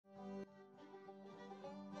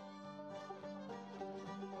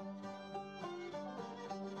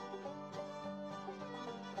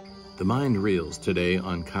The mind reels today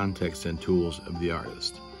on context and tools of the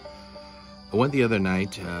artist. I went the other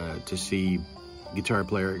night to see guitar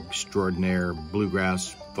player extraordinaire,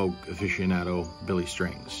 bluegrass folk aficionado Billy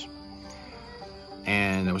Strings.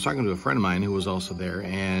 And I was talking to a friend of mine who was also there,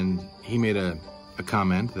 and he made a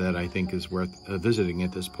comment that I think is worth visiting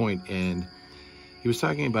at this point. And he was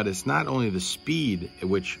talking about it's not only the speed at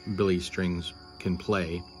which Billy Strings can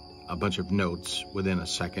play a bunch of notes within a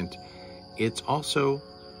second, it's also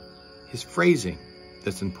his phrasing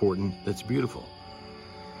that's important, that's beautiful.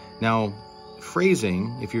 Now,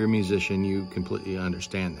 phrasing, if you're a musician, you completely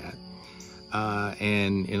understand that.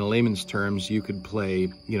 And in a layman's terms, you could play,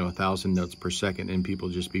 1,000 notes per second and people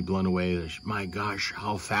just be blown away. My gosh,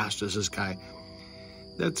 how fast is this guy?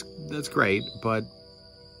 That's great, but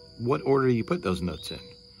what order do you put those notes in?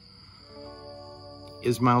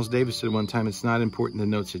 As Miles Davis said one time, it's not important the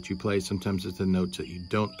notes that you play, sometimes it's the notes that you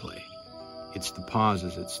don't play. It's the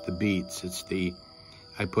pauses, it's the beats,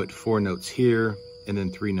 I put 4 notes here and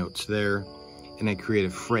then 3 notes there, and I create a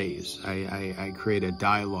phrase. I create a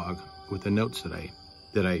dialogue with the notes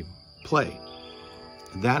that I play.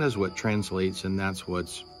 That is what translates, and that's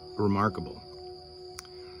what's remarkable.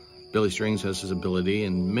 Billy Strings has his ability,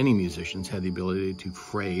 and many musicians have the ability to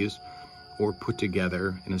phrase or put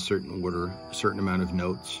together in a certain order, a certain amount of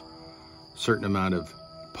notes, a certain amount of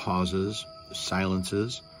pauses,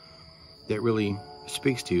 silences, that really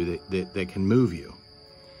speaks to you, that can move you.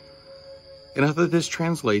 And I thought this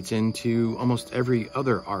translates into almost every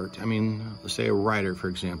other art. I mean, let's say a writer, for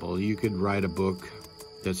example. You could write a book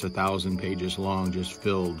that's 1,000 pages long, just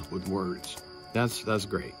filled with words. That's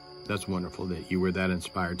great. That's wonderful that you were that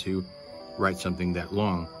inspired to write something that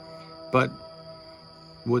long. But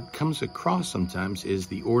what comes across sometimes is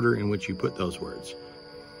the order in which you put those words.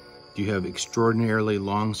 Do you have extraordinarily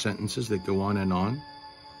long sentences that go on and on?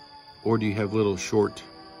 Or do you have little short,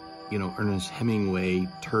 Ernest Hemingway,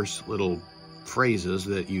 terse little phrases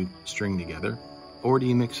that you string together? Or do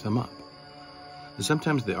you mix them up? And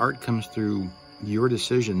sometimes the art comes through your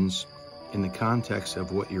decisions in the context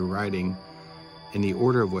of what you're writing, in the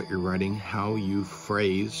order of what you're writing, how you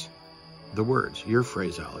phrase the words, your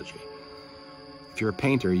phraseology. If you're a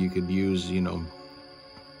painter, you could use,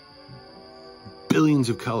 billions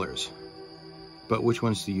of colors. But which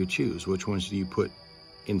ones do you choose? Which ones do you put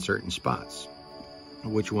in certain spots?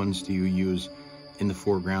 Which ones do you use in the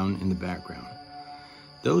foreground, in the background?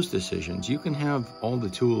 Those decisions, you can have all the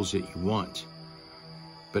tools that you want,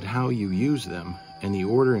 but how you use them and the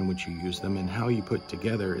order in which you use them and how you put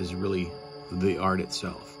together is really the art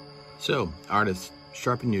itself. So, artists,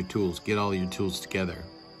 sharpen your tools, get all your tools together.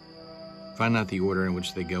 Find out the order in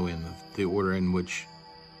which they go in, the order in which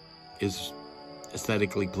is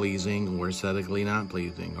aesthetically pleasing or aesthetically not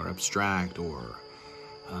pleasing, or abstract, or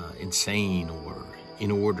insane, or in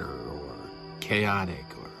order, or chaotic,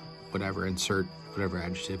 or whatever. Insert whatever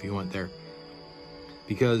adjective you want there.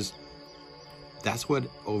 Because that's what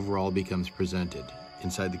overall becomes presented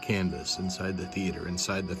inside the canvas, inside the theater,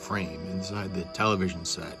 inside the frame, inside the television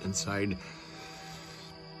set, inside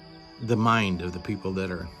the mind of the people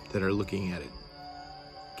that are looking at it.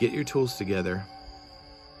 Get your tools together,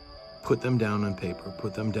 put them down on paper,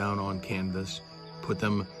 put them down on canvas, put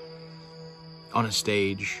them on a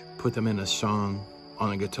stage, put them in a song,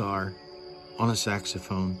 on a guitar, on a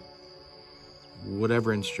saxophone,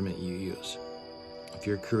 whatever instrument you use. If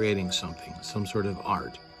you're creating something, some sort of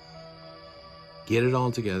art, get it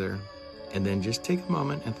all together, and then just take a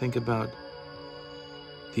moment and think about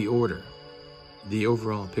the order, the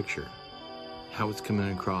overall picture, how it's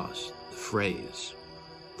coming across, the phrase.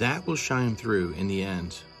 That will shine through in the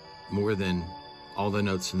end more than all the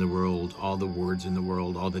notes in the world, all the words in the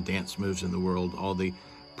world, all the dance moves in the world, all the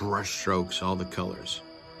brush strokes, all the colors.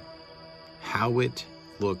 How it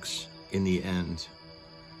looks in the end,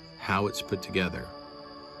 how it's put together,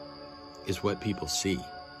 is what people see.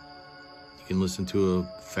 You can listen to a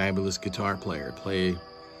fabulous guitar player play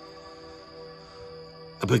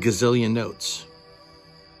a gazillion notes,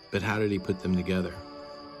 but how did he put them together?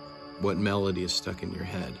 What melody is stuck in your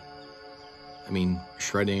head? I mean,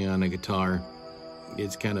 shredding on a guitar,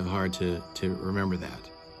 it's kind of hard to remember that.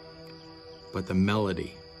 But the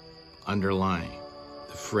melody underlying,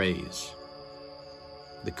 the phrase,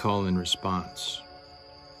 the call and response,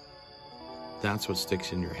 that's what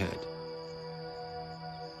sticks in your head.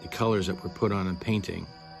 The colors that were put on a painting,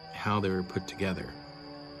 how they were put together,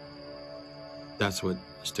 that's what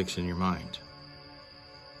sticks in your mind.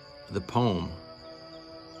 The poem,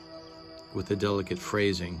 with the delicate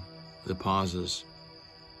phrasing, the pauses,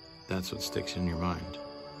 that's what sticks in your mind.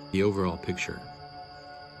 The overall picture,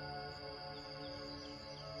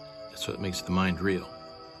 that's what makes the mind real.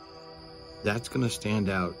 that's going to stand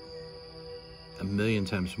out a million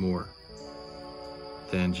times more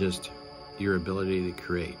than just your ability to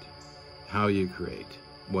create, how you create,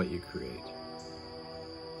 what you create.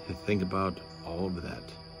 Think about all of that,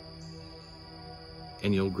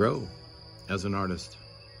 and you'll grow as an artist.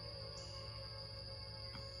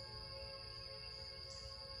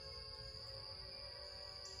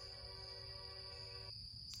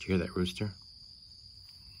 Did you hear that rooster?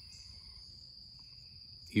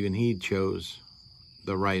 Even he chose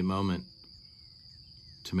the right moment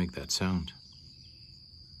to make that sound.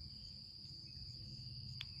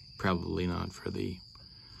 Probably not for the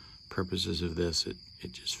purposes of this. It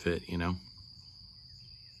just fit, you know?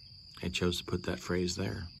 It chose to put that phrase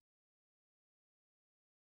there.